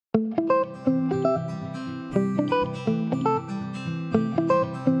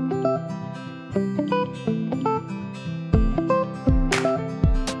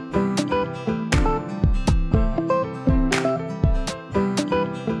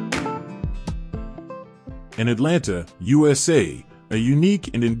In Atlanta, USA, a unique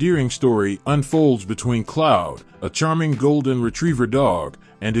and endearing story unfolds between Cloud, a charming golden retriever dog,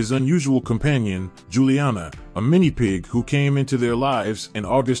 and his unusual companion, Juliana, a mini-pig who came into their lives in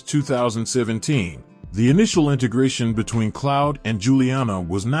August 2017. The initial integration between Cloud and Juliana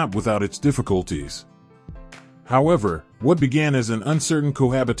was not without its difficulties. However, what began as an uncertain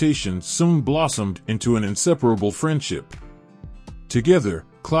cohabitation soon blossomed into an inseparable friendship. Together,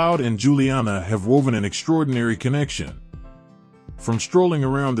 Cloud and Juliana have woven an extraordinary connection. From strolling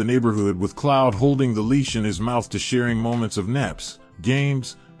around the neighborhood with Cloud holding the leash in his mouth to sharing moments of naps,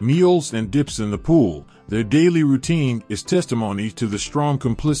 games, meals, and dips in the pool, their daily routine is testimony to the strong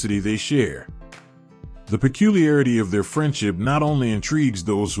complicity they share. The peculiarity of their friendship not only intrigues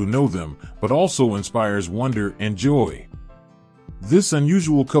those who know them, but also inspires wonder and joy. This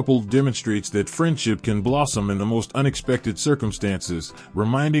unusual couple demonstrates that friendship can blossom in the most unexpected circumstances,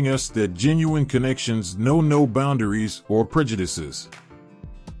 reminding us that genuine connections know no boundaries or prejudices.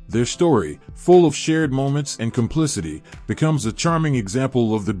 Their story, full of shared moments and complicity, becomes a charming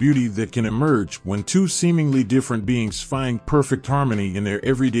example of the beauty that can emerge when two seemingly different beings find perfect harmony in their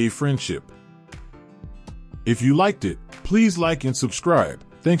everyday friendship. If you liked it, please like and subscribe.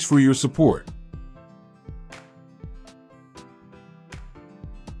 Thanks for your support.